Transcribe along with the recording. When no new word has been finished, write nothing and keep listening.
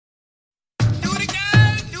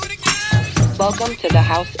Welcome to the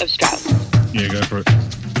House of Strauss. Yeah, go for it.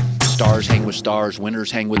 Stars hang with stars,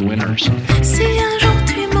 winners hang with winners. Si un jour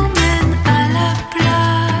tu m'emmènes à la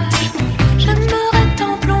plage, j'aimerais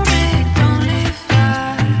tant plonger dans les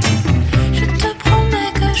vagues. Je te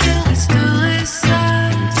promets que je resterai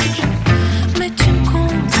sage, mais tu ne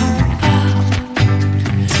comprends pas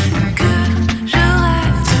que je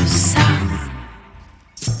rêve de ça.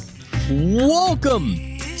 Welcome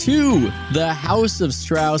to the House of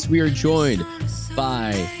Strauss. We are joined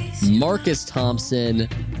by Marcus Thompson,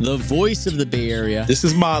 the voice of the Bay Area. This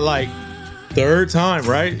is my third time,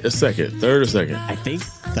 right? Third or second? I think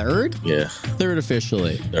third? Yeah. Third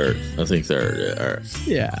officially. Third. I think third. Yeah. All right.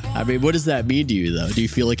 Yeah. I mean, what does that mean to you, though? Do you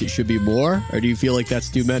feel like it should be more, or do you feel like that's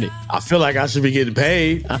too many? I feel like I should be getting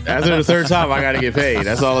paid. After the third time, I got to get paid.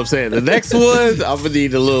 That's all I'm saying. The next one, I'm going to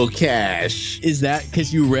need a little cash. Is that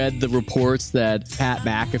because you read the reports that Pat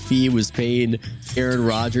McAfee was paying Aaron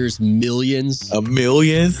Rodgers millions? $1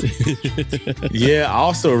 million? Yeah, I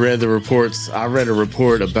also read the reports. I read a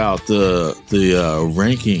report about the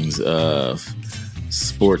rankings of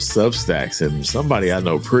sports substacks, and somebody I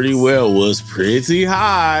know pretty well was pretty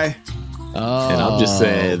high. Oh. And I'm just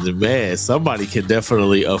saying, man, somebody can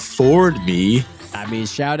definitely afford me. I mean,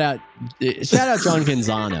 shout out John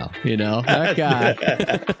Canzano, you know, that guy.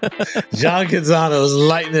 John Canzano is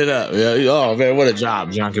lighting it up. Oh man, what a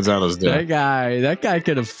job John Canzano's doing. That guy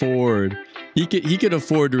can afford. He could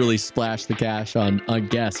afford to really splash the cash on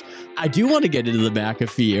guests. I do want to get into the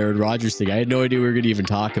McAfee Aaron Rodgers thing. I had no idea we were going to even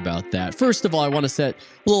talk about that. First of all, I want to set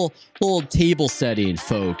a little table setting,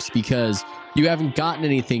 folks, because you haven't gotten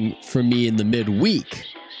anything from me in the midweek,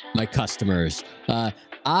 my customers.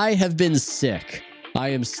 I have been sick. I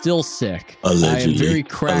am still sick. Allegedly. I am very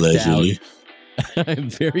cracked Allegedly. out. I'm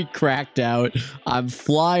very cracked out. I'm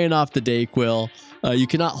flying off the Dayquil. You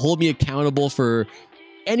cannot hold me accountable for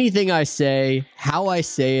anything I say, how I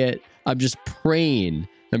say it. I'm just praying.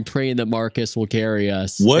 I'm praying that Marcus will carry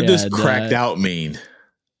us. What does cracked out mean?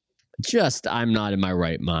 Just I'm not in my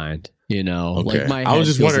right mind. You know, Okay. like my head I was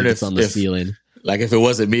just feels wondering like it's on the ceiling. Like if it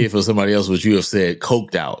wasn't me, if it was somebody else, would you have said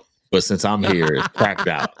coked out? But since I'm here, it's cracked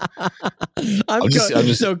out.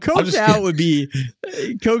 Coked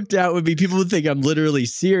out would be people would think I'm literally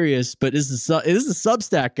serious, but this is a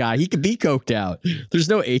Substack guy. He could be coked out. There's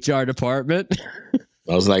no HR department.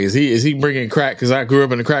 I was like, is he bringing crack? Because I grew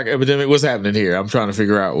up in the crack epidemic. What's happening here? I'm trying to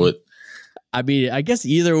figure out what. I mean, I guess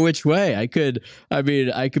either which way. I could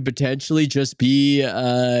potentially just be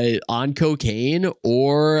on cocaine,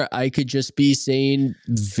 or I could just be saying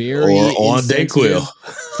very or on Dayquil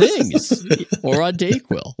things, or on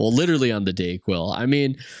Dayquil. Well, literally on the Dayquil. I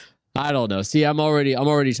mean, I don't know. See, I'm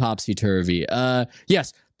already topsy turvy.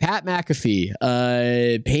 Yes, Pat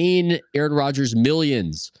McAfee paying Aaron Rodgers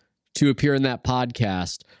millions to appear in that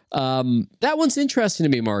podcast. That one's interesting to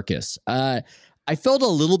me, Marcus. I felt a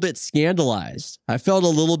little bit scandalized. I felt a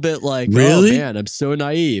little bit like, really? Oh man, I'm so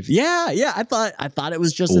naive. Yeah. I thought it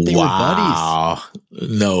was just that they were buddies.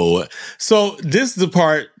 No. So this is the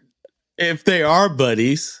part. If they are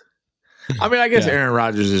buddies, I mean, I guess Aaron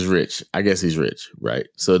Rodgers is rich. I guess he's rich, right?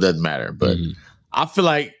 So it doesn't matter. But I feel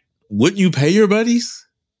like, wouldn't you pay your buddies?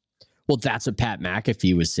 Well, that's what Pat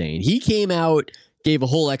McAfee was saying. He came out, gave a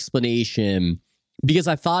whole explanation, because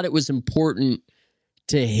I thought it was important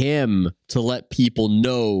to him to let people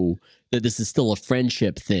know that this is still a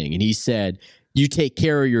friendship thing. And he said, you take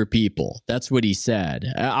care of your people. That's what he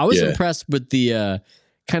said. I was impressed with the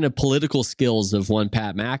kind of political skills of one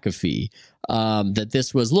Pat McAfee, that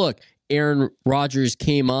this was, look, Aaron Rodgers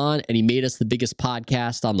came on and he made us the biggest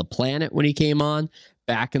podcast on the planet when he came on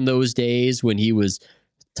back in those days when he was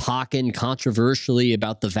talking controversially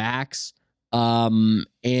about the vax.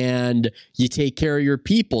 And you take care of your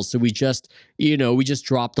people. So we just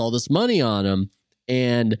dropped all this money on them.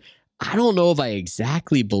 And I don't know if I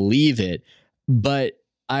exactly believe it, but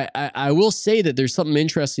I will say that there's something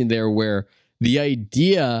interesting there where the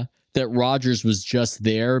idea that Rodgers was just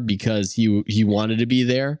there because he wanted to be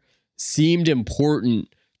there seemed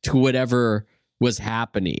important to whatever was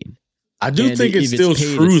happening. I do think it's still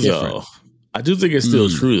true, though. I do think it's still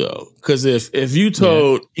true, though, because if you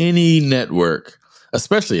told any network,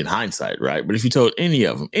 especially in hindsight, right? But if you told any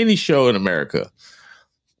of them, any show in America,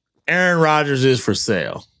 Aaron Rodgers is for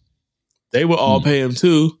sale, they would all pay him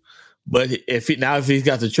too. But if he's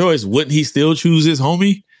got the choice, wouldn't he still choose his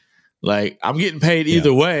homie? Like, I'm getting paid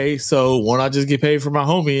either way, so why not just get paid for my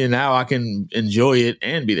homie, and now I can enjoy it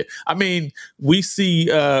and be there. I mean, we see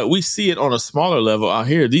it on a smaller level out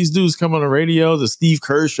here. These dudes come on the radio, the Steve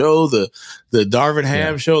Kerr show, the Darvin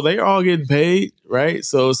Ham show. They are all getting paid, right?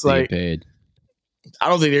 So it's like, paid. I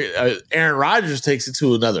don't think Aaron Rodgers takes it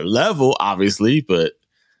to another level, obviously, but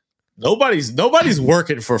nobody's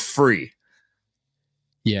working for free.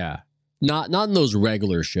 Yeah, not in those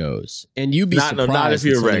regular shows. And you'd be surprised. Not if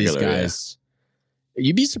you're regular, guys. Yeah.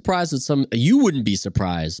 You'd be surprised at some. You wouldn't be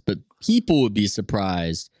surprised, but people would be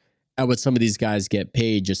surprised at what some of these guys get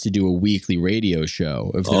paid just to do a weekly radio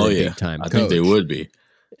show if they're a big time coach. I think they would be.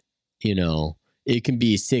 You know, it can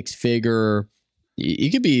be 6-figure.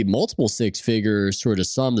 It could be multiple 6-figure sort of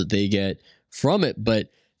sum that they get from it.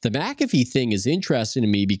 But the McAfee thing is interesting to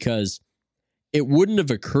me because it wouldn't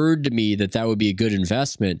have occurred to me that would be a good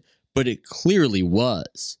investment, but it clearly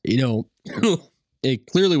was. You know, it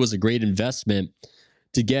clearly was a great investment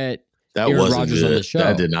to get Aaron Rodgers on the show.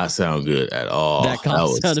 That did not sound good at all. That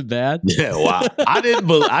sounded bad. Yeah, wow. I didn't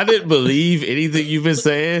believe anything you've been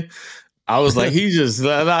saying. I was like, he just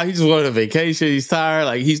went on vacation. He's tired.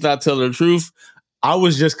 Like, he's not telling the truth. I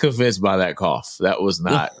was just convinced by that cough. That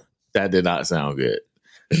did not sound good.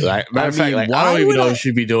 Like, matter of fact, like, I don't even know if you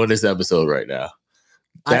should be doing this episode right now.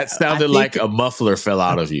 That sounded like a muffler fell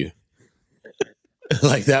out of you.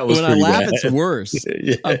 Like, that was when I laugh, bad. it's worse.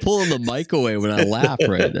 Yeah. I'm pulling the mic away when I laugh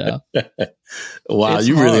right now. Wow,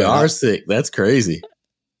 you really are sick. That's crazy.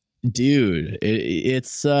 Dude,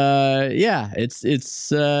 it's I'm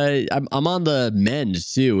on the mend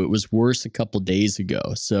too. It was worse a couple days ago.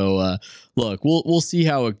 So look, we'll see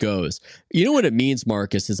how it goes. You know what it means,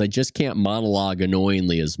 Marcus, is I just can't monologue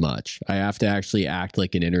annoyingly as much. I have to actually act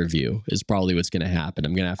like an interview is probably what's going to happen.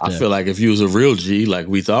 I'm going to have to. I feel like if you was a real G, like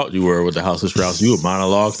we thought you were with the House of Strauss, you would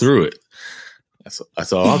monologue through it.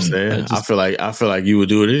 That's all I'm saying. I feel like you would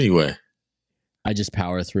do it anyway. I just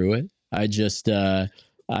power through it. I just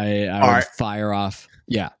I right. Fire off.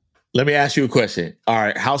 Yeah. Let me ask you a question. All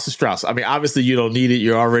right, House of Strauss. I mean, obviously you don't need it.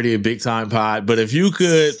 You're already a big time pod. But if you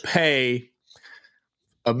could pay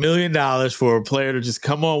 $1 million for a player to just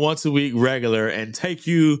come on once a week regular and take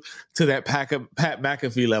you to that Pat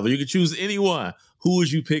McAfee level, you could choose anyone. Who would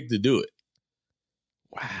you pick to do it?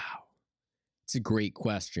 Wow. It's a great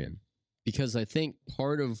question because I think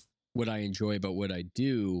part of what I enjoy about what I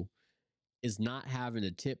do is not having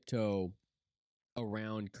to tiptoe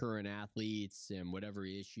around current athletes and whatever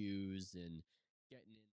issues and